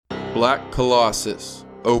Black Colossus,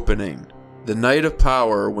 opening. The night of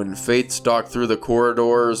power when fate stalked through the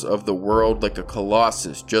corridors of the world like a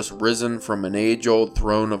colossus just risen from an age-old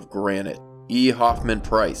throne of granite. E. Hoffman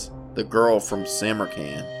Price, the girl from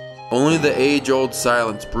Samarkand. Only the age-old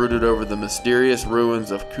silence brooded over the mysterious ruins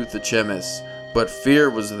of Kuthachemis, but fear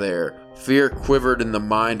was there. Fear quivered in the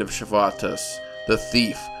mind of Shavatus, the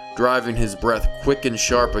thief, driving his breath quick and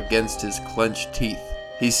sharp against his clenched teeth.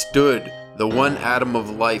 He stood, the one atom of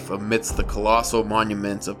life amidst the colossal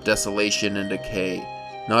monuments of desolation and decay.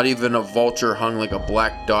 Not even a vulture hung like a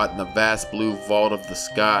black dot in the vast blue vault of the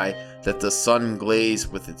sky that the sun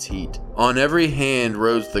glazed with its heat. On every hand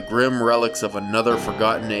rose the grim relics of another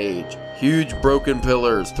forgotten age. Huge broken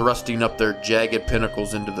pillars thrusting up their jagged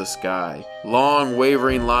pinnacles into the sky. Long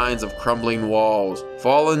wavering lines of crumbling walls.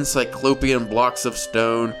 Fallen cyclopean blocks of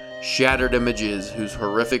stone. Shattered images whose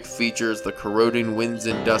horrific features the corroding winds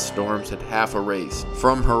and dust storms had half erased.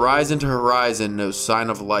 From horizon to horizon no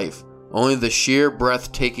sign of life, only the sheer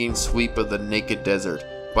breathtaking sweep of the naked desert,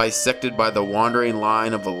 bisected by the wandering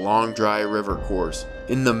line of a long dry river course.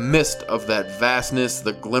 In the midst of that vastness,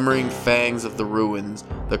 the glimmering fangs of the ruins,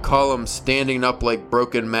 the columns standing up like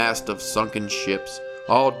broken masts of sunken ships,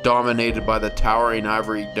 all dominated by the towering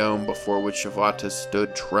ivory dome before which Shavatus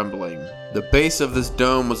stood trembling. The base of this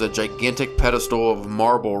dome was a gigantic pedestal of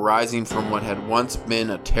marble rising from what had once been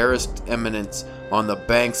a terraced eminence on the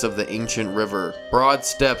banks of the ancient river. Broad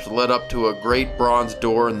steps led up to a great bronze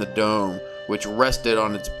door in the dome, which rested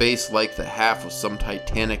on its base like the half of some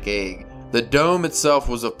titanic egg. The dome itself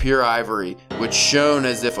was of pure ivory, which shone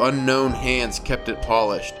as if unknown hands kept it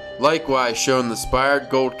polished. Likewise shone the spired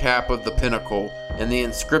gold cap of the pinnacle, and the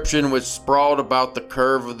inscription which sprawled about the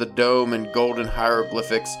curve of the dome in golden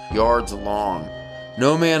hieroglyphics yards long.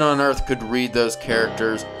 No man on earth could read those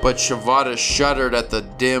characters, but Shavatus shuddered at the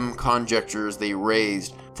dim conjectures they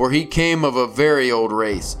raised, for he came of a very old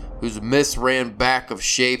race, whose myths ran back of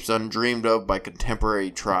shapes undreamed of by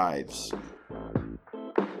contemporary tribes.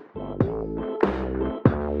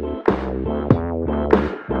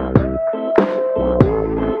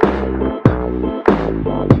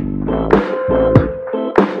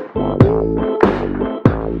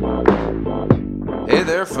 Hey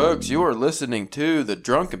there, folks. You are listening to the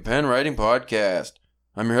Drunken Pen Writing Podcast.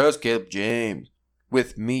 I'm your host, Caleb James.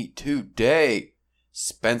 With me today,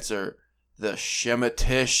 Spencer, the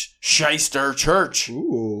Shemitish Shyster Church.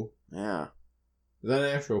 Ooh. Yeah. Is that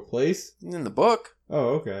an actual place? In the book, Oh,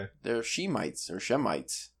 okay. they're Shemites or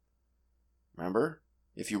Shemites. Remember?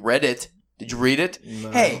 If you read it, did you read it?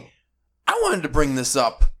 No. Hey, I wanted to bring this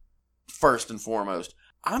up first and foremost.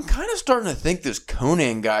 I'm kind of starting to think this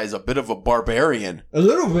Conan guy is a bit of a barbarian. A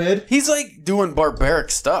little bit. He's like doing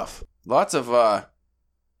barbaric stuff. Lots of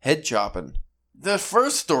head chopping. The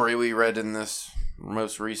first story we read in this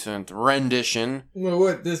most recent rendition. Well,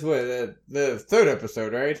 what? This was the third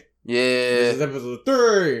episode, right? Yeah. This is episode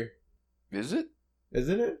 3. Is it?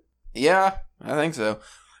 Isn't it? Yeah, I think so.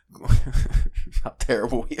 How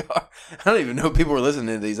terrible we are. I don't even know people are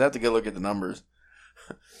listening to these. I have to go look at the numbers.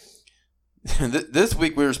 This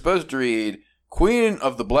week we were supposed to read Queen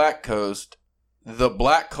of the Black Coast, The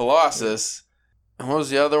Black Colossus, and what was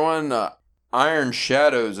the other one? Iron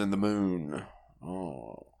Shadows in the Moon.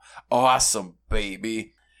 Oh, awesome,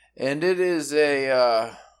 baby. And it is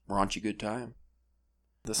a raunchy good time.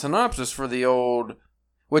 The synopsis for the old,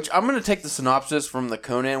 which I'm going to take the synopsis from the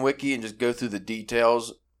Conan wiki and just go through the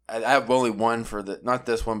details. I have only one for not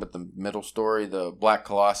this one, but the middle story, the Black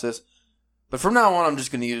Colossus. But from now on, I'm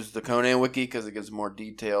just going to use the Conan wiki because it gives a more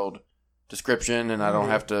detailed description and I don't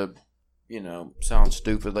have to, sound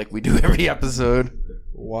stupid like we do every episode.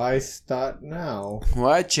 Why start now?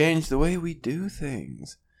 Why change the way we do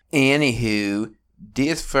things? Anywho,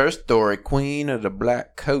 this first story, Queen of the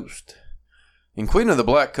Black Coast. In Queen of the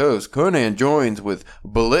Black Coast, Conan joins with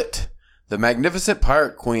Belit, the magnificent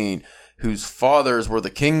pirate queen, whose fathers were the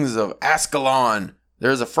kings of Ascalon.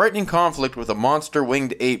 There is a frightening conflict with a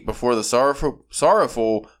monster-winged ape before the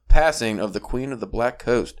sorrowful passing of the Queen of the Black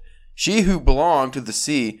Coast. She who belonged to the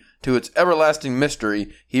sea, to its everlasting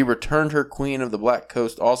mystery, he returned her. Queen of the Black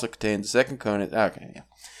Coast also contains the second Conan. Okay,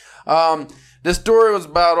 yeah. This story was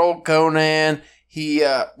about old Conan. He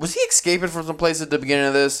was he escaping from some place at the beginning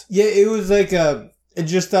of this? Yeah, it was like it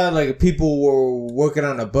just thought like people were working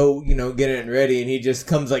on a boat, getting it ready, and he just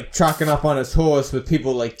comes like trocking up on his horse with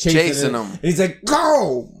people like chasing him. And he's like,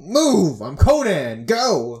 "Go, move! I'm Conan.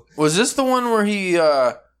 Go!" Was this the one where he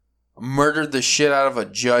murdered the shit out of a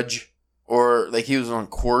judge, or like he was on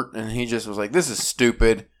court and he just was like, "This is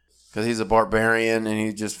stupid," because he's a barbarian and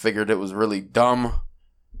he just figured it was really dumb?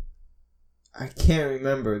 I can't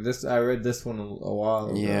remember. I read this one a while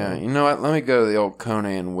ago. Yeah, you know what? Let me go to the old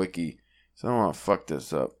Conan wiki. So I don't want to fuck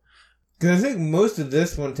this up. Because I think most of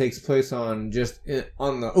this one takes place on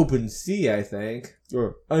the open sea, I think.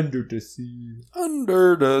 Or under the sea.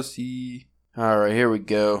 Under the sea. Alright, here we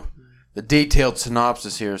go. The detailed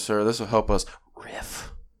synopsis here, sir. This will help us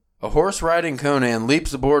riff. A horse-riding Conan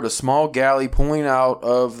leaps aboard a small galley pulling out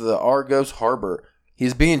of the Argos harbor. He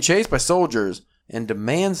is being chased by soldiers and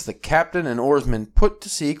demands the captain and oarsmen put to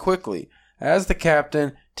sea quickly. As the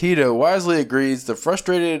captain, Tito wisely agrees. The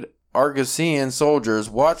frustrated Argosian soldiers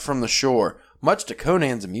watch from the shore, much to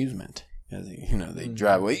Conan's amusement. As they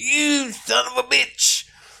drive away. You son of a bitch!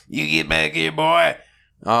 You get back here, boy!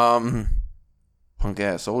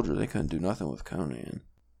 Punk-ass soldiers, they couldn't do nothing with Conan.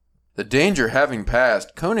 The danger having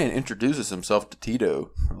passed, Conan introduces himself to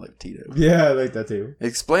Tito. I like Tito. Yeah, I like that too.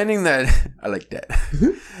 Explaining that... I like that.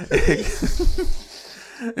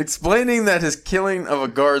 Explaining that his killing of a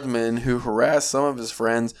guardsman who harassed some of his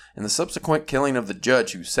friends and the subsequent killing of the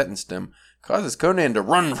judge who sentenced him causes Conan to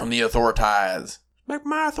run from the authorities. Make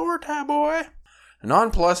my authority, boy.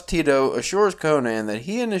 Nonplussed, Tito assures Conan that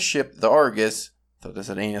he and his ship, the Argus... I thought I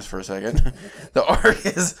said anus for a second. The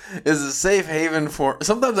Argus is a safe haven for...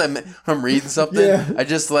 Sometimes I'm reading something, I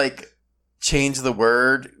just change the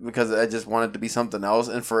word because I just want it to be something else,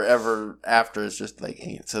 and forever after it's just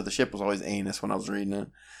anus. So the ship was always anus when I was reading it.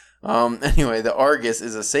 Anyway, the Argus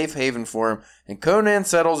is a safe haven for him, and Conan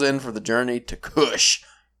settles in for the journey to Kush.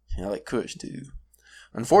 I like Kush too.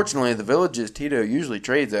 Unfortunately, the villages Tito usually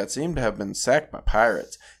trades at seem to have been sacked by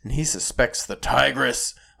pirates, and he suspects the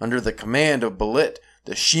Tigress, under the command of Belit,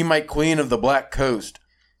 the Shemite queen of the Black Coast.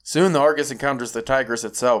 Soon the Argus encounters the Tigress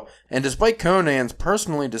itself, and despite Conan's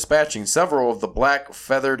personally dispatching several of the black,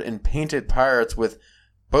 feathered, and painted pirates with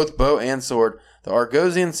both bow and sword, the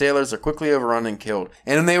Argosian sailors are quickly overrun and killed.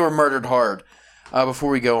 And they were murdered hard. Before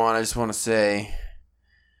we go on, I just want to say,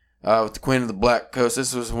 with the Queen of the Black Coast,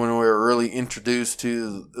 this was when we were really introduced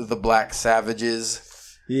to the black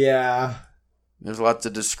savages. Yeah. There's lots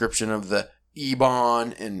of description of the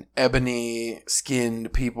Ebon and ebony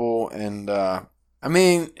skinned people, and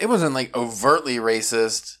it wasn't overtly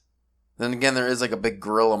racist. Then again, there is a big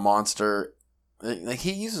gorilla monster.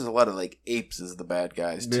 He uses a lot of apes as the bad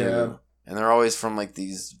guys too, yeah. And they're always from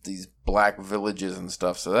these black villages and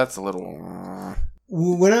stuff. So that's a little.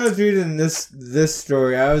 When I was reading this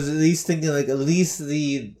story, I was at least thinking at least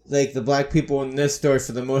the black people in this story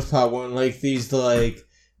for the most part weren't these dumb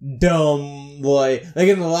in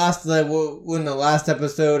the last when the last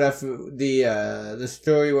episode after the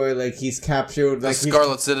story where he's captured the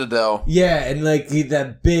Scarlet Citadel, and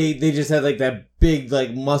they just had that big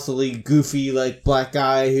muscly goofy black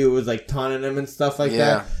guy who was taunting him and stuff that.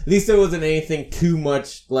 At least there wasn't anything too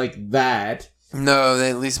much like that. No, they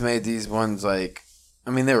at least made these ones they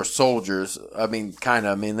were soldiers. Kind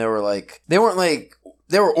of. They were they weren't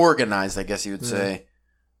they were organized, I guess you would say.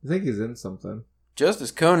 I think he's in something. Just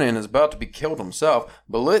as Conan is about to be killed himself,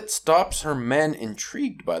 Belit stops her men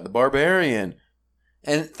intrigued by the barbarian.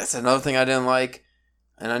 And that's another thing I didn't like.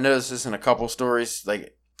 And I noticed this in a couple stories.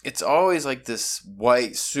 It's always this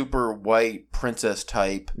white, super white princess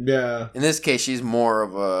type. Yeah. In this case, she's more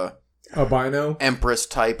of a... albino? Empress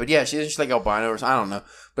type. But yeah, she's just albino or I don't know.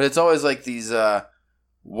 But it's always these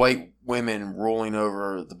white women ruling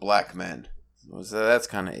over the black men. So that's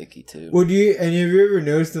kind of icky too. Have you ever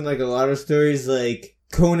noticed in a lot of stories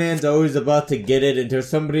Conan's always about to get it until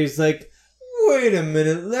somebody's wait a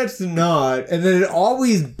minute, let's not, and then it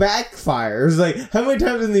always backfires. How many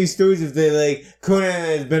times in these stories have they Conan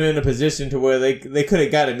has been in a position to where they could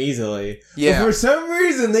have got him easily, but for some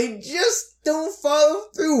reason they just don't follow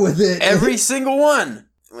through with it. Every single one.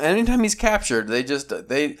 Anytime he's captured,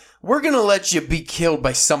 we're gonna let you be killed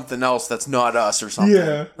by something else that's not us or something.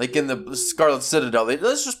 Yeah. In the Scarlet Citadel,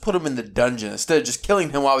 let's just put him in the dungeon. Instead of just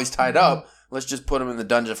killing him while he's tied up, let's just put him in the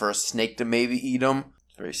dungeon for a snake to maybe eat him.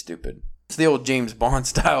 It's very stupid. It's the old James Bond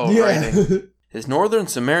style of writing. His northern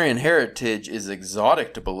Sumerian heritage is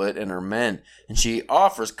exotic to Belit and her men, and she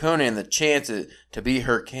offers Conan the chance to be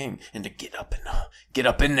her king and to get up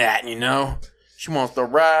in that, She wants to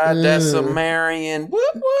ride that Sumerian.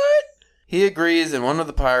 What? He agrees, and one of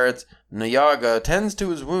the pirates, Nayaga, attends to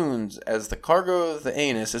his wounds as the cargo of the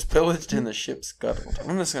anus is pillaged and the ship scuttled.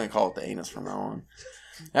 I'm just going to call it the anus from now on.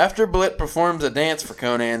 After Belit performs a dance for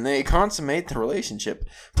Conan, they consummate the relationship.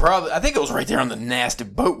 Probably, I think it was right there on the nasty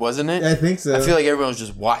boat, wasn't it? I think so. I feel like everyone was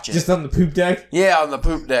just watching. Just on the poop deck? Yeah, on the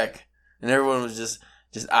poop deck. And everyone was just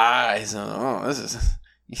eyes.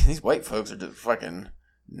 These white folks are just fucking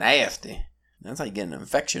nasty. That's how you get an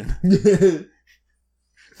infection.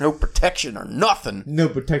 No protection or nothing. No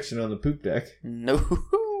protection on the poop deck. No,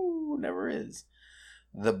 never is.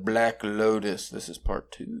 The Black Lotus. This is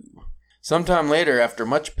part 2. Sometime later, after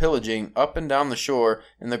much pillaging up and down the shore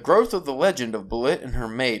and the growth of the legend of Belit and her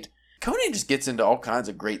mate, Conan just gets into all kinds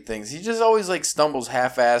of great things. He just always like stumbles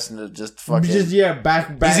half-assed into just fucking...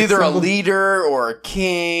 back. He's either a leader or a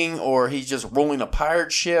king, or he's just rolling a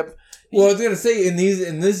pirate ship. Well, I was gonna say in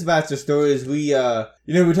this batch of stories, we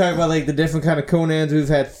we talk about like the different kind of Conans. We've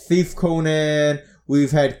had Thief Conan,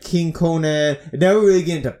 we've had King Conan, and now we really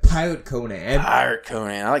get into Pirate Conan. Pirate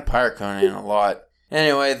Conan, I like Pirate Conan a lot.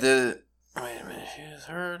 Anyway, wait a minute, she has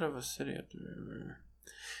heard of a city up the river.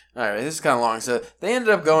 Alright, this is kind of long. So they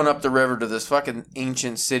ended up going up the river to this fucking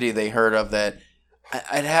ancient city they heard of that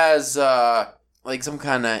it has like some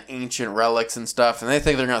kind of ancient relics and stuff, and they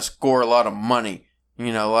think they're gonna score a lot of money.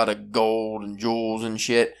 You know, a lot of gold and jewels and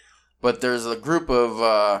shit. But there's a group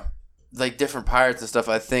of, like, different pirates and stuff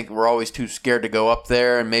I think were always too scared to go up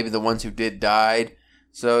there, and maybe the ones who did died.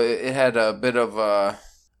 So it had a bit of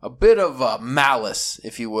malice,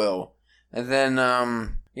 if you will. And then,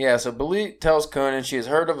 so Belit tells Conan she has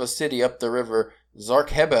heard of a city up the river,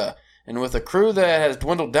 Zarkheba, and with a crew that has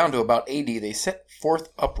dwindled down to about 80, they set forth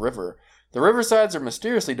upriver. The riversides are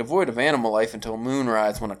mysteriously devoid of animal life until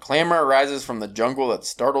moonrise, when a clamor arises from the jungle that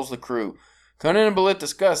startles the crew. Conan and Belit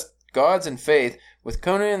discuss gods and faith, with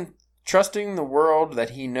Conan trusting the world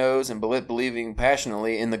that he knows and Belit believing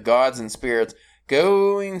passionately in the gods and spirits,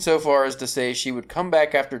 going so far as to say she would come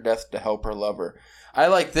back after death to help her lover. I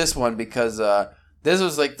like this one because this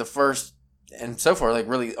was like the first, and so far like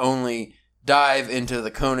really only, dive into the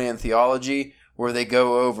Conan theology, where they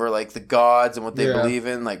go over, like, the gods and what they believe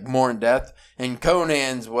in, like, more in depth. And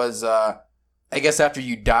Conan's was, I guess after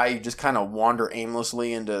you die, you just kind of wander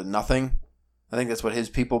aimlessly into nothing. I think that's what his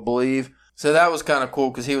people believe. So that was kind of cool,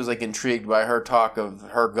 because he was, like, intrigued by her talk of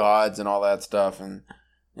her gods and all that stuff. And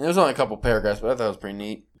there was only a couple paragraphs, but I thought it was pretty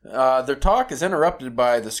neat. Their talk is interrupted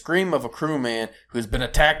by the scream of a crewman who has been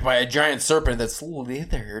attacked by a giant serpent that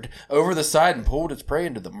slithered over the side and pulled its prey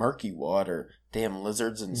into the murky water. Damn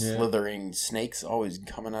lizards and slithering snakes always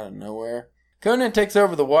coming out of nowhere. Conan takes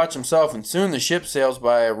over the watch himself, and soon the ship sails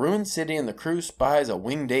by a ruined city and the crew spies a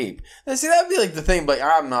winged ape. Now, see, that'd be like the thing, but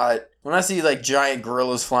I'm not. When I see like giant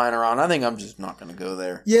gorillas flying around, I think I'm just not going to go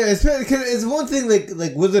there. Yeah, it's one thing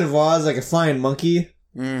like Wizard of Oz, like a flying monkey.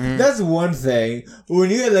 Mm-hmm. That's one thing. When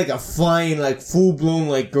you had like a flying, like full blown,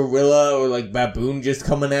 like gorilla or like baboon just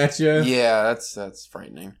coming at you. Yeah, that's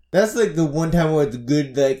frightening. That's like the one time where it's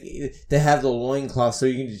good, like to have the loincloth so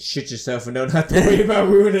you can just shit yourself and don't have to worry about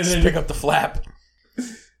ruining it. Pick up the flap.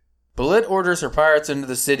 Belit orders her pirates into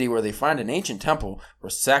the city, where they find an ancient temple where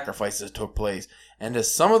sacrifices took place. And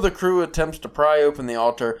as some of the crew attempts to pry open the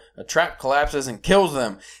altar, a trap collapses and kills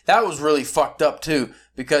them. That was really fucked up too,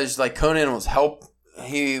 because like Conan was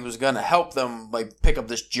he was gonna help them like pick up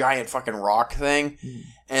this giant fucking rock thing,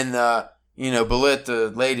 and Belit,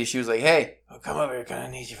 the lady, she was like, "Hey, come over here, I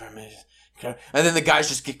need you for a minute." And then the guys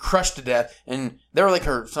just get crushed to death, and they were like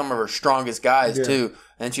some of her strongest guys too.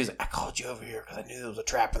 And she was like, "I called you over here because I knew there was a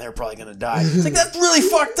trap and they were probably gonna die." It's like, that's really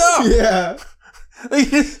fucked up. Yeah,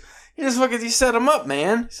 like, you set them up,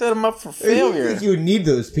 man. You set them up for failure. You think you would need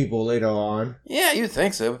those people later on? Yeah, you'd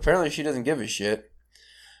think so. Apparently, she doesn't give a shit.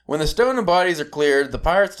 When the stone and bodies are cleared, the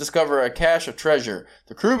pirates discover a cache of treasure.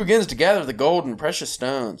 The crew begins to gather the gold and precious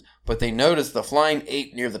stones, but they notice the flying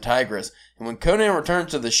ape near the Tigris, and when Conan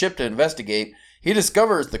returns to the ship to investigate, he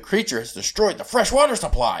discovers the creature has destroyed the fresh water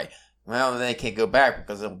supply. Well, they can't go back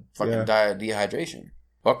because they'll fucking die of dehydration.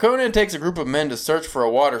 While Conan takes a group of men to search for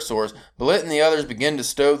a water source, Belit and the others begin to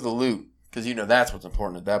stow the loot. Because, that's what's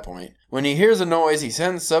important at that point. When he hears a noise, he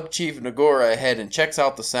sends Sub-Chief Nagora ahead and checks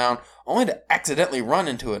out the sound, only to accidentally run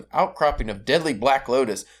into an outcropping of deadly black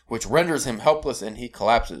lotus, which renders him helpless and he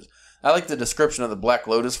collapses. I like the description of the black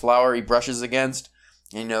lotus flower he brushes against,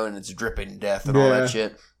 and it's dripping death and all that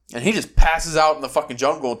shit. And he just passes out in the fucking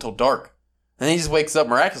jungle until dark. And he just wakes up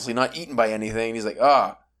miraculously, not eaten by anything, and he's like,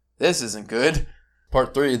 this isn't good.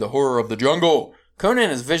 Part 3, The Horror of the Jungle.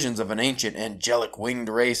 Conan has visions of an ancient, angelic winged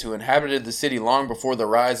race who inhabited the city long before the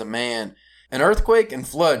rise of man. An earthquake and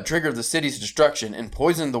flood triggered the city's destruction and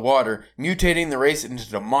poisoned the water, mutating the race into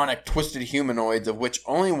demonic, twisted humanoids, of which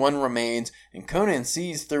only one remains, and Conan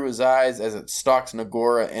sees through his eyes as it stalks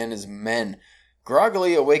Nagora and his men.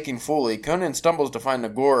 Groggily awaking fully, Conan stumbles to find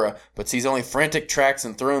Nagora, but sees only frantic tracks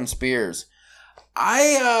and thrown spears.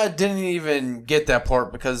 I didn't even get that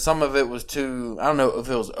part because some of it was too, I don't know if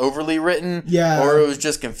it was overly written or it was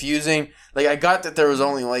just confusing. Like, I got that there was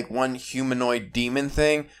only like one humanoid demon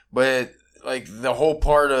thing, but like the whole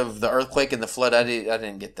part of the earthquake and the flood, I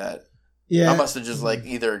didn't get that. I must have just like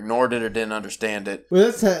either ignored it or didn't understand it. Well,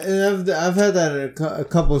 I've had that in a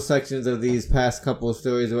couple of sections of these past couple of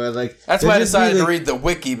stories where like that's why I decided to read the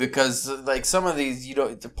wiki, because like some of these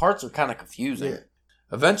the parts are kind of confusing. Yeah.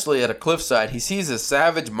 Eventually, at a cliffside, he sees a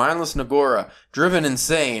savage, mindless Nagora, driven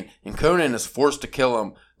insane, and Conan is forced to kill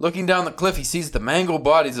him. Looking down the cliff, he sees the mangled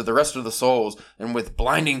bodies of the rest of the souls, and with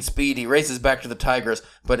blinding speed, he races back to the Tigris,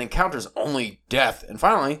 but encounters only death, and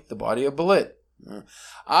finally, the body of Belit.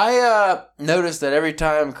 I noticed that every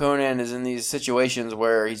time Conan is in these situations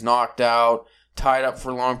where he's knocked out, tied up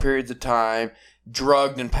for long periods of time,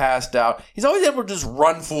 drugged and passed out, he's always able to just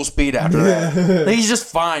run full speed after that. Like, he's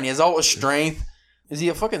just fine. He has all his strength. Is he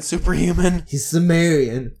a fucking superhuman? He's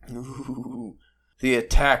Sumerian. Ooh. The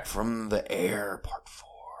attack from the air, part 4.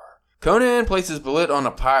 Conan places Belit on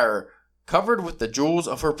a pyre covered with the jewels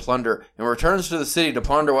of her plunder and returns to the city to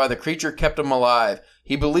ponder why the creature kept him alive.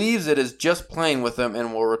 He believes it is just playing with him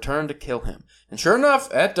and will return to kill him. And sure enough,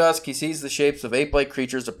 at dusk, he sees the shapes of ape-like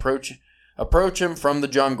creatures approach him from the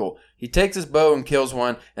jungle. He takes his bow and kills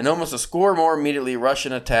one, and almost a score more immediately rush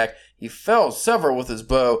and attack. He fells several with his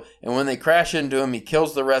bow, and when they crash into him, he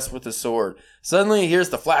kills the rest with his sword. Suddenly he hears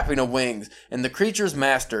the flapping of wings, and the creature's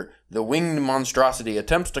master, the winged monstrosity,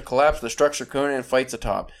 attempts to collapse the structure Conan fights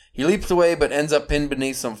atop. He leaps away, but ends up pinned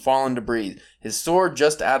beneath some fallen debris, his sword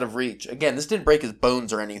just out of reach. Again, this didn't break his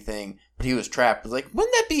bones or anything, but he was trapped. It's like,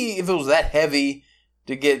 wouldn't that be, if it was that heavy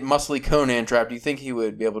to get muscly Conan trapped, do you think he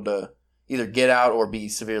would be able to either get out or be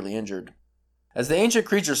severely injured? As the ancient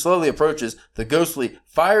creature slowly approaches, the ghostly,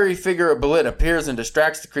 fiery figure of Belit appears and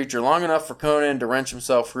distracts the creature long enough for Conan to wrench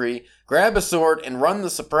himself free, grab a sword, and run the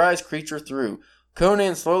surprised creature through.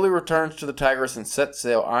 Conan slowly returns to the Tigris and sets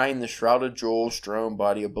sail, eyeing the shrouded, jewel-strewn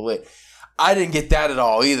body of Belit. I didn't get that at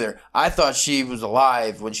all either. I thought she was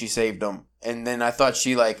alive when she saved him, and then I thought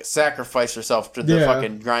she sacrificed herself to the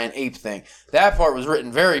fucking giant ape thing. That part was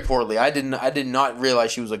written very poorly. I did not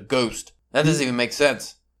realize she was a ghost. That doesn't even make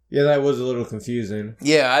sense. Yeah, that was a little confusing.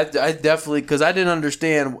 Yeah, I definitely, because I didn't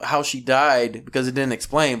understand how she died, because it didn't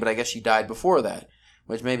explain, but I guess she died before that,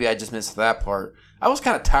 which maybe I just missed that part. I was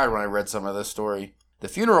kind of tired when I read some of this story. The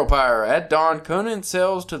funeral pyre. At dawn, Conan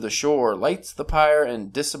sails to the shore, lights the pyre,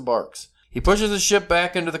 and disembarks. He pushes his ship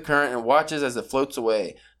back into the current and watches as it floats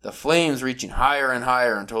away, the flames reaching higher and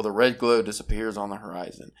higher until the red glow disappears on the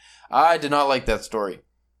horizon. I did not like that story.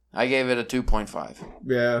 I gave it a 2.5.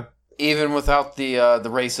 Yeah. Even without the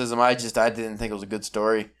racism, I didn't think it was a good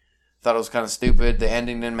story. Thought it was kind of stupid. The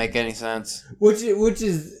ending didn't make any sense. Which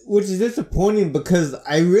is disappointing because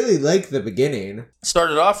I really like the beginning.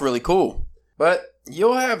 Started off really cool, but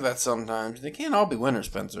you'll have that sometimes. They can't all be winners,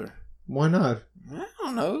 Spencer. Why not? I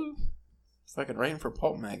don't know. It's like it rained for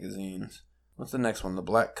pulp magazines. What's the next one? The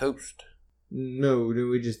Black Coast. No,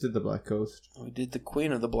 we just did the Black Coast. We did the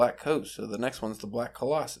Queen of the Black Coast, so the next one's the Black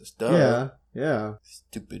Colossus. Duh. Yeah.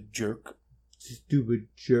 Stupid jerk.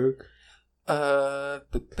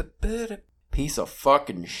 Piece of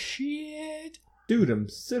fucking shit. Dude, I'm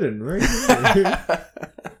sitting right here.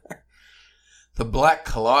 The Black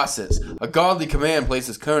Colossus. A godly command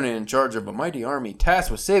places Conan in charge of a mighty army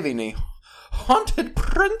tasked with saving a haunted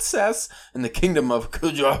princess in the kingdom of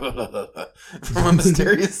Kuja from a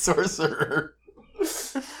mysterious sorcerer.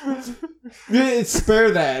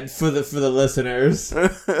 Spare that for the listeners.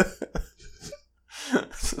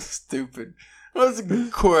 So stupid. What's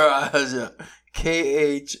Khoraja?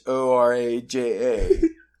 Khoraja.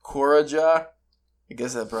 Khoraja? I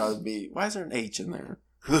guess that'd probably be. Why is there an H in there?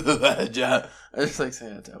 I just like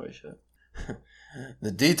saying it that way. Shit.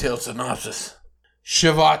 The detailed synopsis.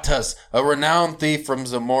 Shivatas, a renowned thief from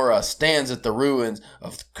Zamora, stands at the ruins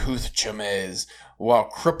of Kuthchamez. While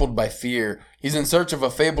crippled by fear, he's in search of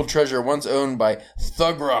a fabled treasure once owned by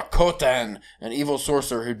Thugra Khotan, an evil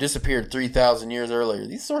sorcerer who disappeared 3,000 years earlier.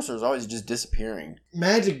 These sorcerers always just disappearing.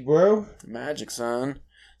 Magic, bro. Magic, son.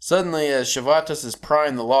 Suddenly, as Shivatas is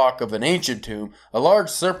prying the lock of an ancient tomb, a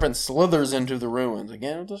large serpent slithers into the ruins.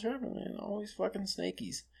 Again, with the serpent, man. Always fucking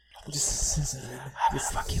snakies. I'm gonna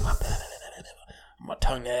fuck you up. I'm gonna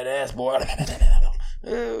tongue that ass, boy.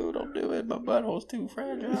 Oh, don't do it. My butthole's too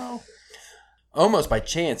fragile. Almost by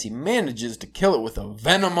chance, he manages to kill it with a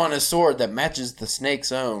venom on his sword that matches the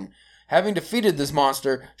snake's own. Having defeated this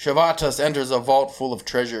monster, Shivatas enters a vault full of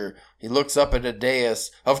treasure. He looks up at a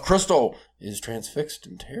dais of crystal, is transfixed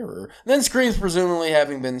in terror, then screams, presumably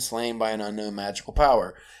having been slain by an unknown magical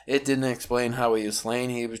power. It didn't explain how he was slain,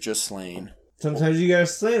 he was just slain. Sometimes you gotta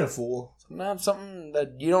slay a fool. Sometimes something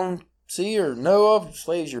that you don't see or know of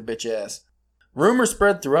slays your bitch ass. Rumors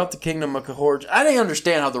spread throughout the kingdom of Kahorj. I didn't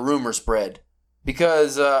understand how the rumors spread.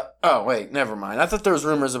 Because, oh wait, never mind. I thought there was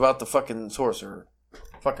rumors about the fucking sorcerer.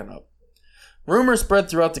 Fucking up. Rumors spread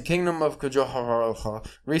throughout the kingdom of Kujora,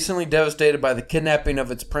 recently devastated by the kidnapping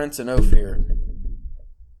of its prince and Ophir.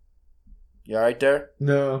 You alright there?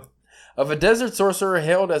 No. Of a desert sorcerer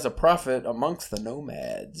hailed as a prophet amongst the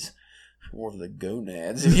nomads. Or the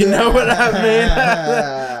gonads, if you know what I mean.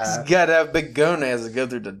 Just gotta have big gonads to go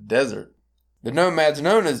through the desert. The nomads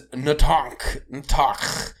known as Natak.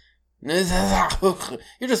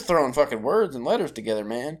 You're just throwing fucking words and letters together,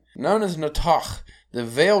 man. Known as Natak, the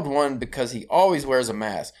veiled one because he always wears a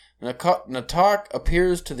mask. Natak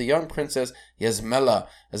appears to the young princess Yasmela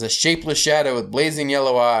as a shapeless shadow with blazing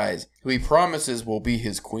yellow eyes, who he promises will be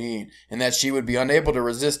his queen, and that she would be unable to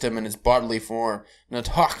resist him in his bodily form.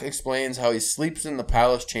 Natak explains how he sleeps in the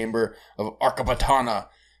palace chamber of Arkabatana,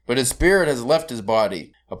 but his spirit has left his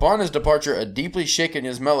body. Upon his departure, a deeply shaken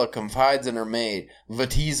Yasmela confides in her maid,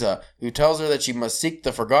 Vatiza, who tells her that she must seek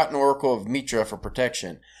the forgotten oracle of Mitra for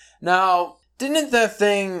protection. Now, didn't that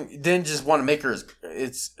thing just want to make her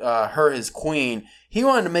his queen? He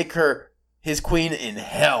wanted to make her his queen in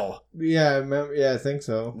hell. Yeah, I think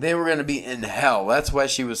so. They were going to be in hell. That's why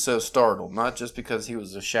she was so startled, not just because he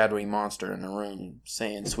was a shadowy monster in the room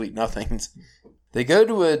saying sweet nothings. They go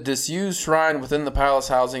to a disused shrine within the palace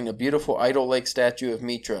housing a beautiful idol-like statue of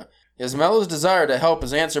Mitra. Yasmela's desire to help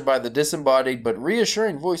is answered by the disembodied but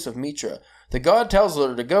reassuring voice of Mitra. The god tells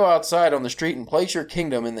her to go outside on the street and place your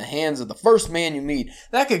kingdom in the hands of the first man you meet.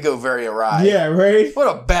 That could go very awry. Yeah, right?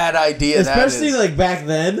 What a bad idea Especially like back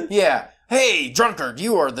then. Yeah. Hey, drunkard,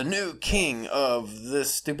 you are the new king of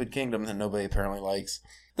this stupid kingdom that nobody apparently likes.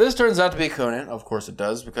 This turns out to be Conan. Of course it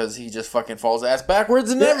does, because he just fucking falls ass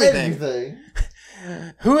backwards and everything.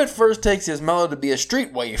 Who at first takes Yasmela to be a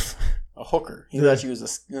street waif, a hooker. He thought she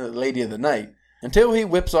was a lady of the night. Until he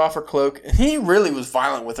whips off her cloak. And he really was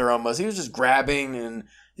violent with her almost. He was just grabbing, and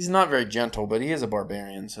he's not very gentle, but he is a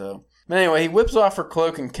barbarian, so. But anyway, he whips off her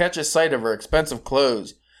cloak and catches sight of her expensive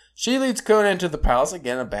clothes. She leads Conan to the palace,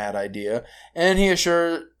 again a bad idea, and he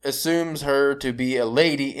assumes her to be a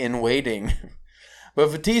lady in waiting. But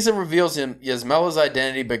Vatiza reveals Yasmela's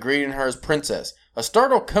identity by greeting her as princess. A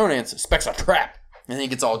startled Conan suspects a trap. And he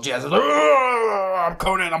gets all jazzed. Like, I'm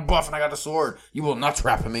Conan, I'm buff, and I got a sword. You will not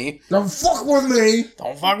trap me. Don't fuck with me.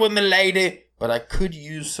 Don't fuck with me, lady. But I could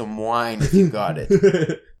use some wine if you got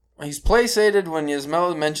it. He's placated when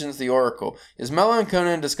Yasmela mentions the oracle. Yasmela and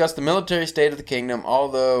Conan discuss the military state of the kingdom,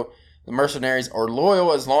 although the mercenaries are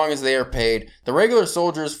loyal as long as they are paid. The regular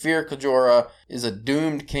soldiers fear Kujora is a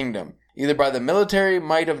doomed kingdom, either by the military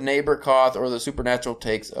might of neighbor Koth or the supernatural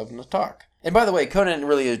takes of Natak. And by the way, Conan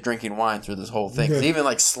really is drinking wine through this whole thing. He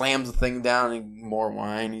even slams the thing down and more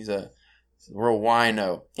wine. He's a real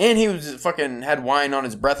wino. And he was fucking had wine on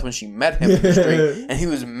his breath when she met him in the street. And he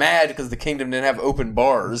was mad because the kingdom didn't have open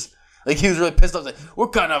bars. He was really pissed off.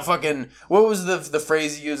 What kind of fucking... What was the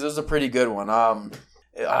phrase he used? It was a pretty good one.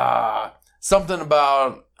 Something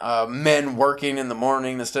about men working in the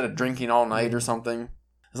morning instead of drinking all night or something.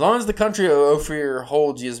 As long as the country of Ophir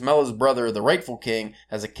holds Yasmela's brother, the rightful king,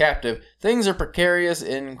 as a captive, things are precarious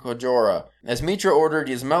in Kujora. As Mitra ordered,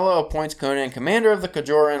 Yasmela appoints Conan commander of the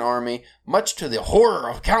Kujoran army, much to the horror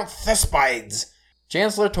of Count Thespides,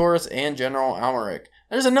 Chancellor Taurus, and General Almeric.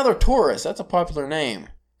 There's another Taurus. That's a popular name.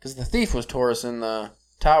 Because the thief was Taurus in the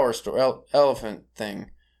Tower Elephant thing.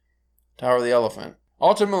 Tower of the Elephant.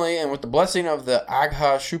 Ultimately, and with the blessing of the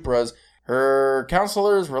Agha Shupras, her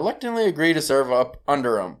counselors reluctantly agree to serve up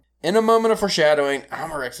under him. In a moment of foreshadowing,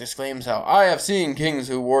 Almeric exclaims how, I have seen kings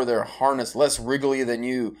who wore their harness less regally than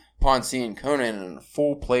you, upon seeing Conan in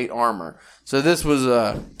full plate armor. So this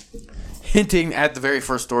was hinting at the very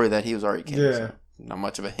first story that he was already king. Yeah. So not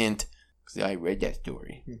much of a hint, because I read that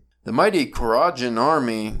story. The mighty Kurajan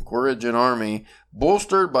army,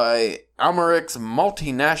 bolstered by Almeric's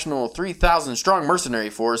multinational 3,000-strong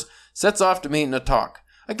mercenary force, sets off to meet Natak.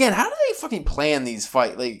 Again, how do they fucking plan these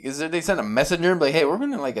fights? They send a messenger and be like, hey, we're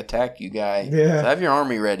going to attack you, guy. Yeah. So have your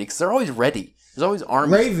army ready, because they're always ready. There's always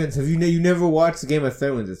armies. Ravens. Have you never watched Game of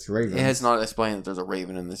Thrones? It's ravens. It has not explained that there's a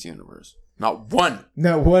raven in this universe. Not one.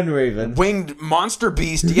 Not one raven. Winged monster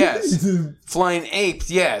beast, yes. Flying apes,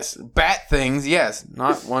 yes. Bat things, yes.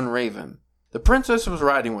 Not one raven. The princess was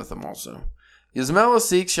riding with them also. Yasmela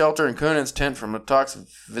seeks shelter in Conan's tent from Natak's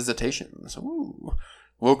visitations. Ooh.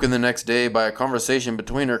 Woken the next day by a conversation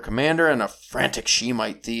between her commander and a frantic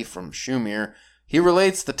Shemite thief from Shumir, he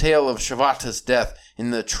relates the tale of Shavata's death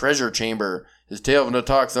in the treasure chamber. His tale of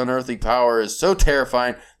Natak's unearthly power is so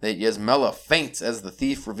terrifying that Yasmela faints as the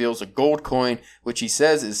thief reveals a gold coin, which he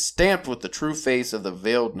says is stamped with the true face of the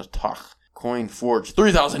veiled Natak. Coin forged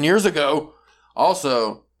 3,000 years ago.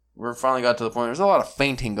 Also, we finally got to the point, there's a lot of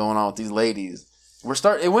fainting going on with these ladies.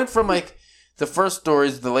 It went from the first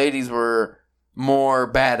stories, the ladies were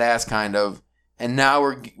more badass kind of. And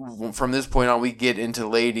now from this point on, we get into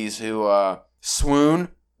ladies who swoon.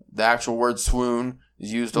 The actual word swoon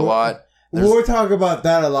is used a lot. We'll talk about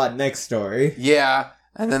that a lot next story. Yeah.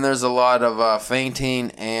 And then there's a lot of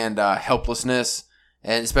fainting and helplessness,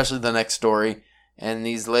 and especially the next story. And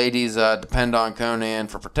these ladies depend on Conan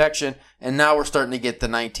for protection. And now we're starting to get the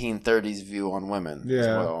 1930s view on women as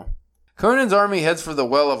well. Conan's army heads for the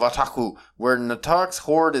well of Ataku, where Natak's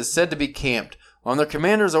horde is said to be camped. On their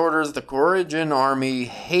commander's orders, the Korijan army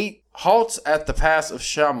halts at the pass of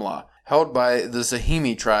Shamla, held by the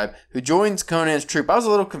Zahimi tribe, who joins Conan's troop. I was a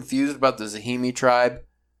little confused about the Zahimi tribe.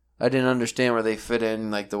 I didn't understand where they fit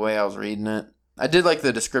in, like, the way I was reading it. I did like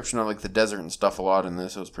the description of, like, the desert and stuff a lot in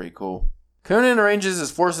this. It was pretty cool. Conan arranges his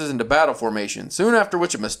forces into battle formation, soon after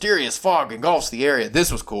which a mysterious fog engulfs the area.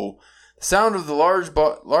 This was cool. The sound of the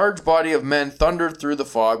large body of men thundered through the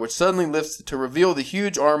fog, which suddenly lifts to reveal the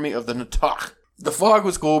huge army of the Natak. The fog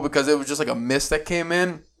was cool because it was just like a mist that came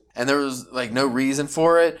in, and there was like no reason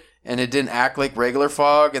for it, and it didn't act like regular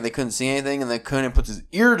fog, and they couldn't see anything, and then Conan puts his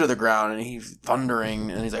ear to the ground, and he's thundering,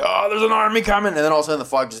 and he's like, oh, there's an army coming, and then all of a sudden the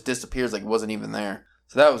fog just disappears like it wasn't even there.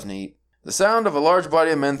 So that was neat. The sound of a large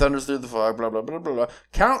body of men thunders through the fog, blah, blah, blah, blah, blah.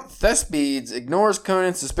 Count Thespides ignores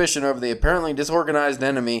Conan's suspicion over the apparently disorganized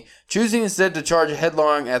enemy, choosing instead to charge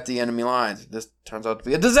headlong at the enemy lines. This turns out to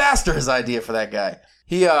be a disastrous idea for that guy.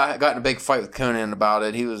 He got in a big fight with Conan about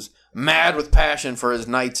it. He was mad with passion for his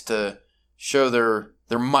knights to show their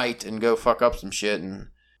might and go fuck up some shit, and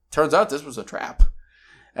turns out this was a trap.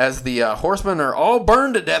 As the horsemen are all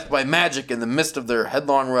burned to death by magic in the midst of their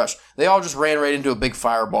headlong rush, they all just ran right into a big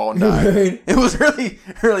fireball and died. It was really,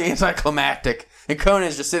 really anticlimactic. And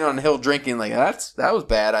Conan's just sitting on the hill drinking like, that was a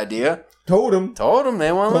bad idea. Told him.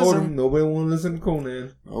 They won't listen. Nobody want to listen to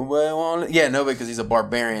Conan. Nobody, because he's a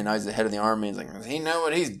barbarian. Now he's the head of the army. He's like, does he know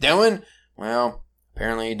what he's doing? Well,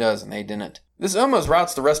 apparently he does, and they didn't. This almost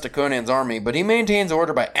routs the rest of Conan's army, but he maintains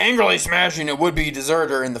order by angrily smashing a would-be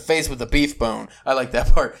deserter in the face with a beef bone. I like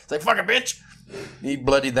that part. It's like, fucking bitch! He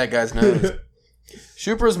bloodied that guy's nose.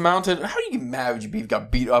 Shupra's mounted... How do you get mad when your beef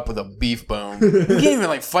got beat up with a beef bone? You can't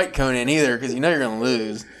even, fight Conan either, because you know you're going to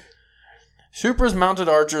lose. Shupra's mounted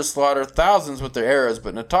archers slaughter thousands with their arrows,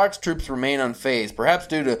 but Natak's troops remain unfazed, perhaps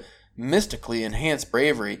due to mystically enhanced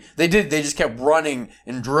bravery. They just kept running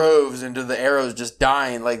in droves into the arrows, just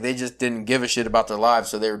dying, like they just didn't give a shit about their lives,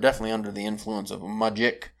 so they were definitely under the influence of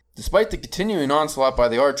magic. Despite the continuing onslaught by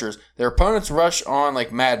the archers, their opponents rush on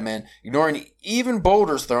like madmen, ignoring even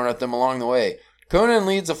boulders thrown at them along the way. Conan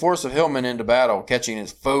leads a force of hillmen into battle, catching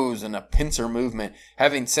his foes in a pincer movement,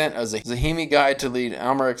 having sent a Zahimi guide to lead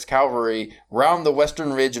Amalric's cavalry round the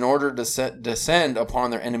western ridge in order to descend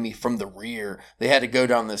upon their enemy from the rear. They had to go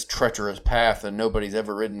down this treacherous path that nobody's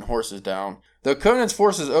ever ridden horses down. Though Conan's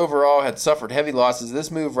forces overall had suffered heavy losses,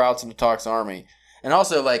 this move routs Natak's army. And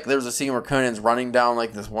also, there's a scene where Conan's running down,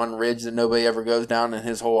 this one ridge that nobody ever goes down, and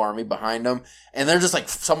his whole army behind him. And they're just,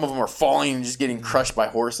 some of them are falling and just getting crushed by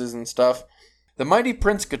horses and stuff. The mighty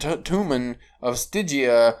Prince Gatumen of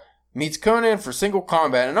Stygia meets Conan for single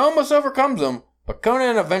combat and almost overcomes him, but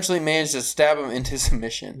Conan eventually managed to stab him into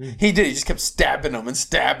submission. He did. He just kept stabbing him and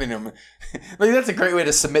stabbing him. That's a great way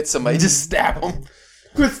to submit somebody. Just stab him.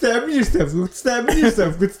 Quit stabbing yourself. Quit stabbing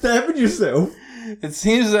yourself. Quit stabbing yourself. It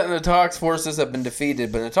seems that Natak's forces have been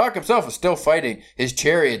defeated, but Natak himself is still fighting. His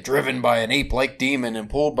chariot, driven by an ape-like demon and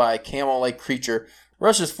pulled by a camel-like creature,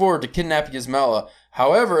 rushes forward to kidnap Yasmela.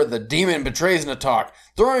 However, the demon betrays Natak,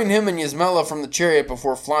 throwing him and Yasmela from the chariot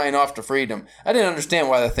before flying off to freedom. I didn't understand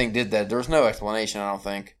why the thing did that. There was no explanation, I don't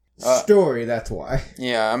think. Story, that's why.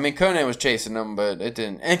 Yeah, Conan was chasing them, but it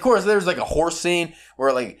didn't. And of course, there's a horse scene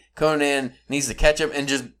where Conan needs to catch him, and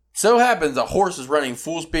just so happens a horse is running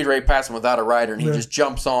full speed right past him without a rider, and he just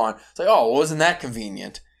jumps on. It's like, oh, wasn't that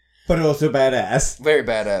convenient? But also badass. Very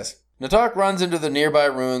badass. Natak runs into the nearby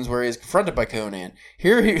ruins where he is confronted by Conan.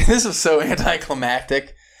 This is so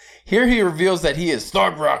anticlimactic. Here he reveals that he is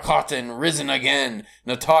Thogra Khotin, risen again.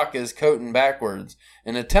 Natak is Khotin backwards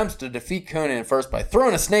and attempts to defeat Conan first by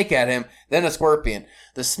throwing a snake at him, then a scorpion.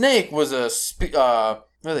 The snake was what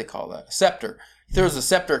do they call that? A scepter. He throws a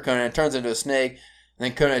scepter at Conan, it turns into a snake, and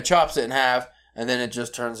then Conan chops it in half, and then it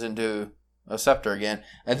just turns into a scepter again.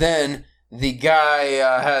 And then the guy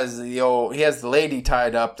has the lady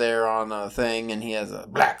tied up there on a thing, and he has a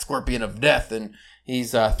black scorpion of death, and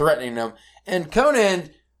he's threatening him. And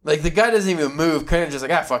Conan, the guy doesn't even move. Conan's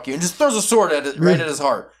just fuck you, and just throws a sword at it, right at his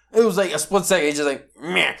heart. It was a split second. He's just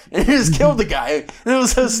meh, and he just killed the guy. And it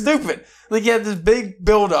was so stupid. He had this big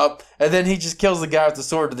build up, and then he just kills the guy with the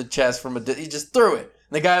sword to the chest he just threw it.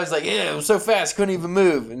 And the guy was yeah, it was so fast, couldn't even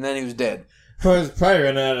move, and then he was dead. Probably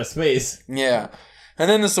running out of space. Yeah. And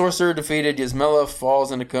then the sorcerer defeated Yasmela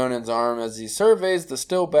falls into Conan's arm as he surveys the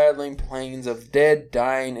still battling plains of dead,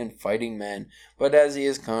 dying, and fighting men. But as he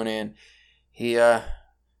is Conan, he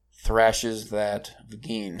thrashes that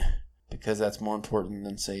Vagine, because that's more important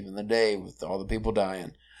than saving the day with all the people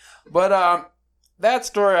dying. But that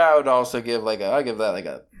story I would also give I'll give that like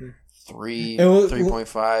a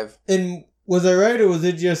 3.5. And was I right, or was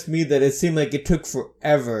it just me that it seemed like it took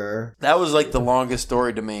forever? That was like the longest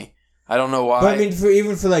story to me. I don't know why. But I mean,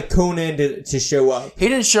 even for like Conan to show up. He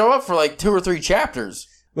didn't show up for like 2 or 3 chapters.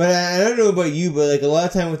 But I don't know about you, but like a lot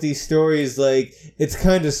of time with these stories, like it's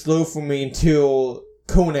kind of slow for me until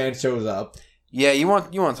Conan shows up. Yeah, you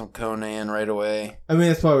want some Conan right away. I mean,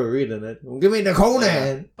 that's why we're reading it. Give me the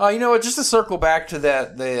Conan. Yeah. Oh, you know what? Just to circle back to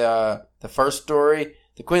that, the first story,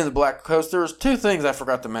 the Queen of the Black Coast. There was 2 things I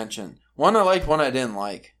forgot to mention. One I liked, one I didn't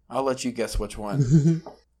like. I'll let you guess which one.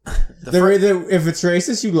 If it's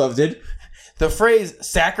racist, you loved it. The phrase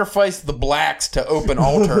 "sacrifice the blacks to open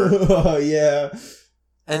altar." Oh yeah.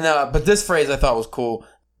 And but this phrase I thought was cool.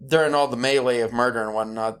 During all the melee of murder and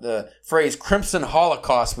whatnot, the phrase "Crimson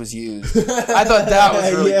Holocaust" was used. I thought that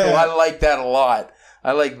was really cool. I like that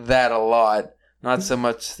a lot. Not so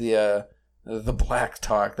much the black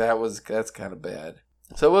talk. That's kind of bad.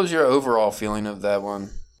 So, what was your overall feeling of that one?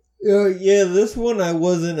 Yeah, this one I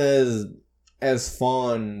wasn't as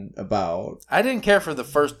fond about. I didn't care for the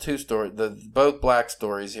first 2 stories, both black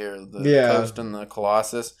stories here, the Coast and the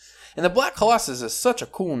Colossus. And the Black Colossus is such a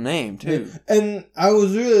cool name, too. And I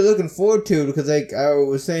was really looking forward to it because, like I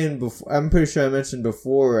was saying before, I'm pretty sure I mentioned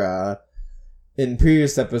before in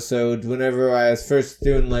previous episodes, whenever I was first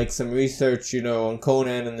doing, like, some research, on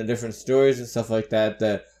Conan and the different stories and stuff like that,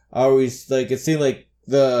 that I always, like, it seemed like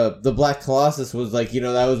the Black Colossus was, like,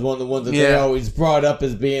 that was one of the ones that they always brought up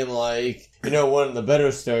as being, like, one of the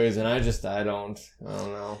better stories, and I don't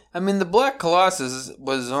know. I mean, the Black Colossus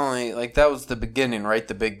was only, like, that was the beginning, right?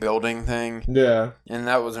 The big building thing. Yeah. And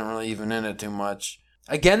that wasn't really even in it too much.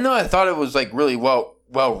 Again, though, I thought it was, like, really well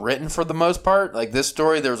written for the most part. Like, this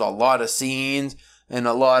story, there's a lot of scenes and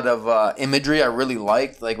a lot of imagery I really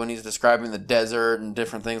liked, like when he's describing the desert and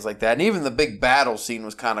different things like that. And even the big battle scene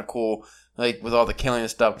was kind of cool, like, with all the killing and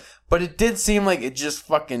stuff. But it did seem like it just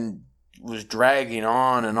fucking was dragging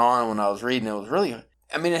on and on when I was reading. It was really,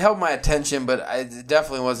 I mean, it held my attention, but it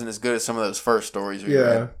definitely wasn't as good as some of those first stories we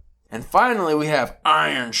read. And finally, we have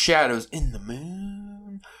Iron Shadows in the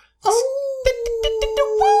Moon. Oh!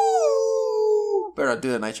 Better not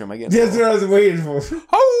do that Nitro again. That's what I was waiting for.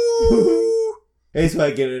 Oh! He's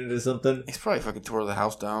probably getting into something. He's probably fucking tore the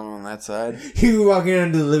house down on that side. You walking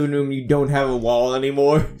into the living room, you don't have a wall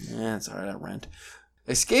anymore. Yeah, it's alright, I rent.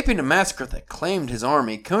 Escaping a massacre that claimed his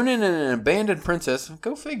army, Conan and an abandoned princess,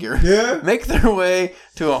 go figure, make their way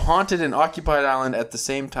to a haunted and occupied island at the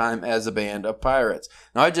same time as a band of pirates.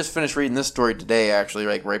 Now, I just finished reading this story today, actually,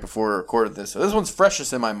 like right before we recorded this, so this one's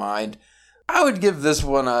freshest in my mind. I would give this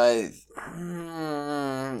one again,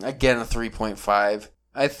 a 3.5.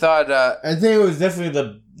 I thought, I think it was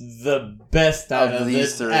definitely the best out of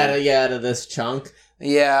these three. Out of this chunk.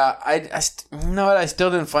 Yeah, you know what? I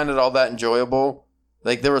still didn't find it all that enjoyable.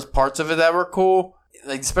 Like, there was parts of it that were cool,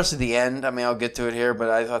 like, especially the end. I mean, I'll get to it here, but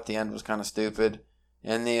I thought the end was kind of stupid.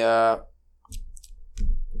 And the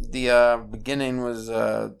beginning was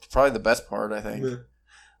probably the best part, I think.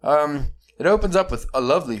 Yeah. It opens up with a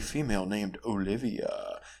lovely female named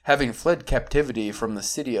Olivia, having fled captivity from the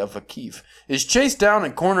city of Akif, is chased down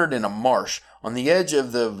and cornered in a marsh on the edge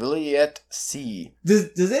of the Vilayet Sea. Does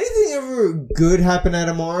anything ever good happen at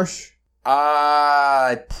a marsh?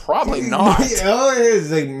 Probably not. All it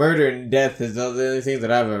is like murder and death is the only things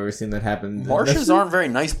that I've ever seen that happen. Marshes aren't very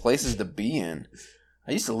nice places to be in.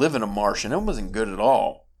 I used to live in a marsh and it wasn't good at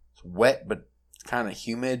all. It's wet but kind of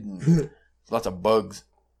humid and lots of bugs.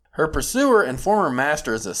 Her pursuer and former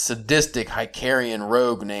master is a sadistic Hykarian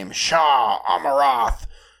rogue named Shah Amarath.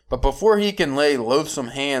 But before he can lay loathsome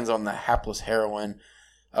hands on the hapless heroine,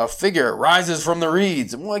 a figure rises from the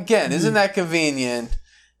reeds. Well, again, isn't that convenient?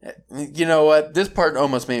 You know what? This part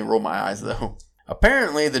almost made me roll my eyes, though.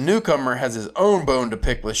 Apparently, the newcomer has his own bone to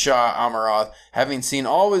pick with Shah Amarath, having seen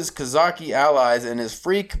all his Kazaki allies and his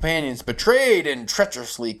free companions betrayed and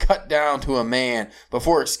treacherously cut down to a man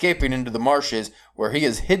before escaping into the marshes, where he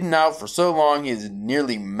is hidden out for so long he is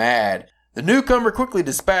nearly mad. The newcomer quickly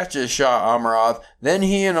dispatches Shah Amarath, then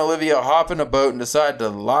he and Olivia hop in a boat and decide to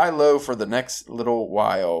lie low for the next little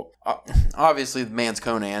while. Obviously, the man's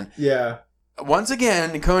Conan. Yeah. Once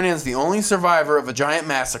again, Conan's the only survivor of a giant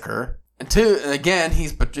massacre. And again,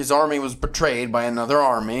 his army was betrayed by another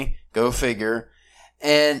army. Go figure.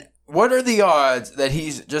 And what are the odds that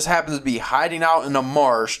he just happens to be hiding out in a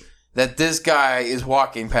marsh that this guy is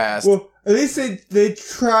walking past? Well, at least they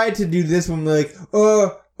tried to do this one, like,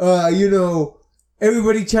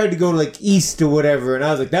 everybody tried to go, like, east or whatever, and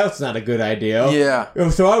I was like, that's not a good idea. Yeah.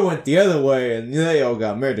 So I went the other way, and they all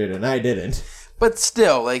got murdered, and I didn't. But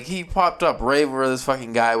still, like, he popped up right where this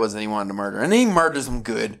fucking guy was that he wanted to murder, and he murders him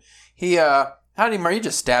good. How did he murder? He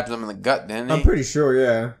just stabs him in the gut, didn't he? I'm pretty sure,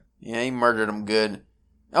 yeah. Yeah, he murdered him good.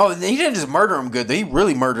 Oh, he didn't just murder him good. He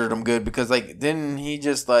really murdered him good because, like, didn't he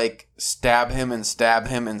just, like, stab him and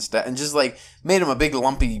just, like, made him a big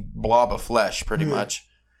lumpy blob of flesh, pretty much.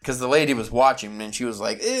 Because the lady was watching and she was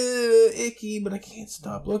like, ew, icky, but I can't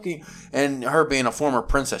stop looking. And her being a former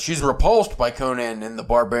princess, she's repulsed by Conan in the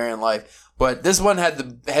barbarian life. But this one had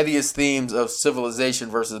the heaviest themes of civilization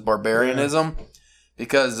versus barbarianism. Yeah.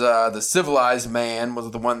 Because the civilized man was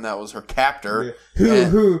the one that was her captor. Yeah.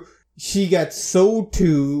 Who she got sold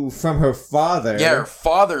to from her father. Yeah, her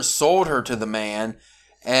father sold her to the man.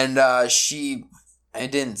 And I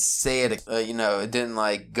didn't say it, it didn't,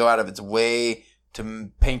 like, go out of its way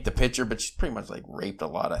to paint the picture, but she's pretty much, like, raped a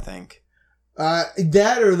lot, I think.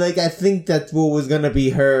 That or, like, I think that's what was gonna be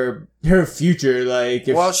her future, like...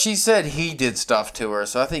 Well, she said he did stuff to her,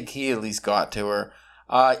 so I think he at least got to her.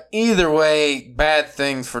 Either way, bad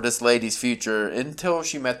things for this lady's future until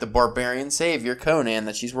she met the barbarian savior, Conan,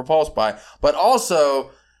 that she's repulsed by. But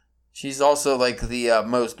also, she's also, like, the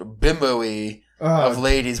most bimbo-y of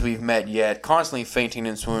ladies we've met yet, constantly fainting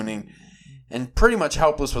and swooning. And pretty much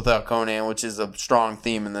helpless without Conan, which is a strong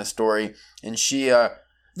theme in this story. And she,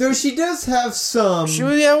 though she does have some...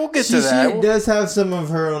 we'll get to that. She does have some of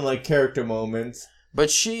her own, like, character moments.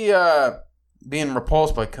 But she, being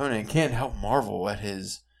repulsed by Conan, can't help marvel at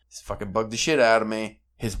his fucking bugged the shit out of me,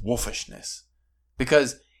 his wolfishness.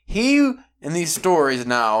 Because he, in these stories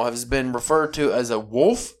now, has been referred to as a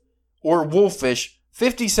wolf or wolfish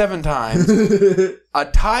 57 times, a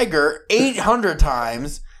tiger 800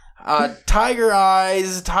 times... tiger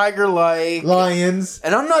eyes, tiger-like. Lions.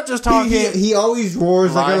 And I'm not just talking... He always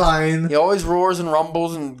roars like a lion. He always roars and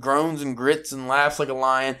rumbles and groans and grits and laughs like a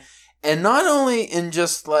lion. And not only in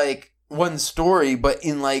just, like, one story, but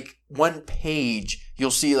in, like, one page,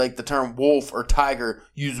 you'll see, like, the term wolf or tiger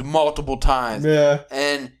used multiple times. Yeah.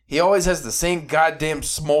 And he always has the same goddamn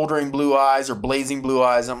smoldering blue eyes or blazing blue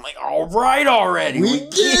eyes. I'm like, all right already. We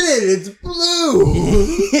get it. It's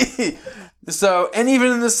blue. So, and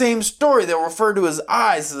even in the same story, they'll refer to his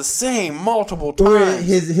eyes the same multiple times.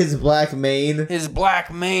 His black mane. His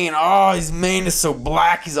black mane. Oh, his mane is so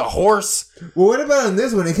black. He's a horse. Well, what about on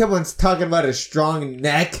this one? He kept on talking about his strong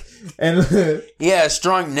neck. And yeah,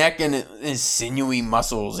 strong neck and his sinewy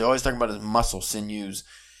muscles. He always talking about his muscle sinews.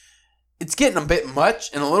 It's getting a bit much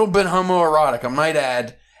and a little bit homoerotic, I might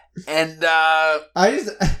add. And, I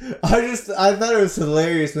thought it was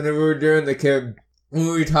hilarious whenever we were doing when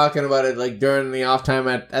we were talking about it, like, during the off time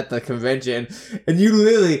at the convention, and you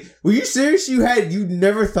literally, were you serious? You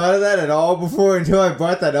never thought of that at all before until I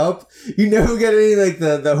brought that up? You never get any, like,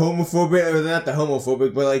 the homophobic, or not the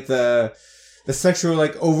homophobic, but, like, the sexual,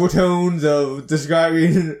 like, overtones of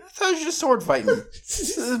describing... I thought it was just sword fighting.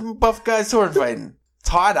 Buff guy sword fighting. It's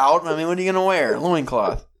hot out. I mean, what are you gonna wear?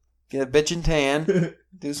 Loincloth. Get a bitch and tan.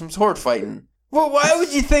 Do some sword fighting. Well, why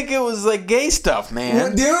would you think it was, like, gay stuff, man?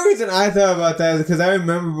 Well, the only reason I thought about that is because I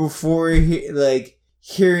remember before,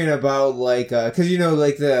 hearing about, like, because,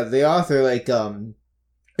 like, the author, like,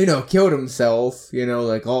 killed himself,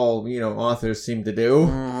 like all, authors seem to do.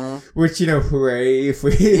 Mm-hmm. Which, hooray if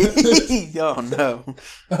we... Oh, no.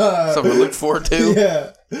 Something to look forward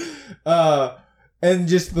to. Yeah. And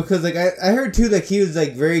just because, like, I heard, too, that he was,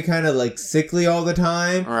 like, very kind of, like, sickly all the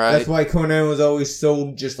time. Right. That's why Conan was always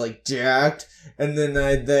so just, like, jacked. And then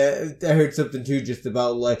I heard something, too, just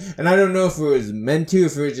about, like... And I don't know if it was meant to,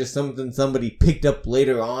 if it was just something somebody picked up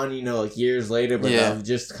later on, like, years later. But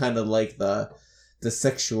just kind of, like, the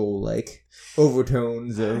sexual, like,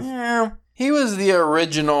 overtones of... Yeah. He was the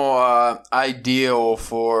original ideal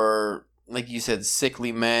for, like you said,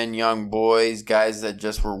 sickly men, young boys, guys that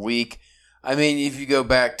just were weak. I mean, if you go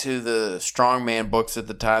back to the strongman books at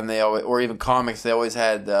the time, they always, or even comics, they always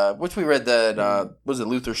had, which we read that, was it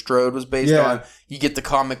Luther Strode was based on? You get the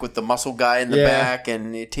comic with the muscle guy in the back,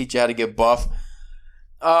 and it teach you how to get buff.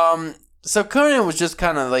 So Conan was just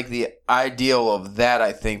kind of like the ideal of that,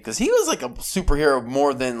 I think, because he was like a superhero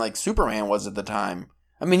more than like Superman was at the time.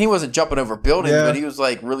 I mean, he wasn't jumping over buildings, but he was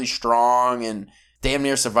like really strong and damn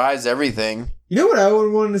near survives everything. You know what I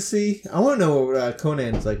would want to see? I want to know what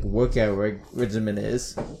Conan's like workout regimen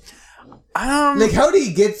is. Like, how did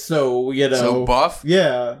he get so so buff?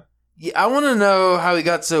 Yeah. Yeah, I want to know how he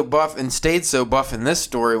got so buff and stayed so buff in this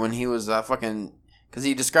story when he was because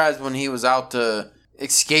he describes when he was out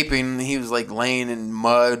escaping, he was like laying in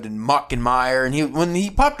mud and muck and mire, and when he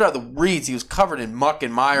popped out of the reeds, he was covered in muck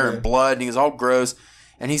and mire and blood, and he was all gross.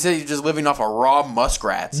 And he said he was just living off of raw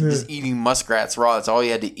muskrats, just eating muskrats raw. That's all he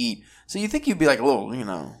had to eat. So you think he'd be like a little,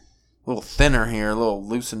 a little thinner here, a little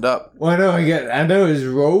loosened up. Well, I know his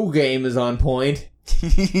roll game is on point.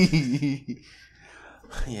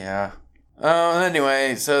 Yeah.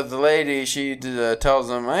 Anyway, so the lady, she tells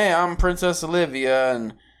him, "Hey, I'm Princess Olivia,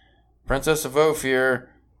 and Princess of Ophir,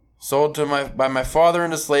 sold by my father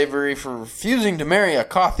into slavery for refusing to marry a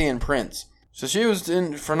Kothian prince. So she was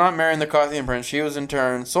for not marrying the Kothian prince. She was in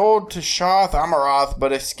turn sold to Shoth Amaroth,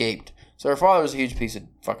 but escaped. So her father was a huge piece of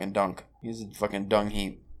fucking dunk. He was a fucking dung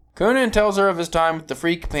heap." Conan tells her of his time with the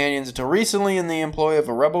Free Companions until recently in the employ of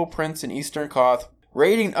a rebel prince in Eastern Koth,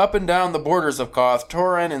 raiding up and down the borders of Koth,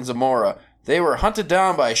 Toran, and Zamora. They were hunted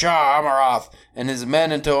down by Shah Amaroth and his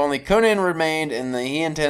men until only Conan remained, and he intends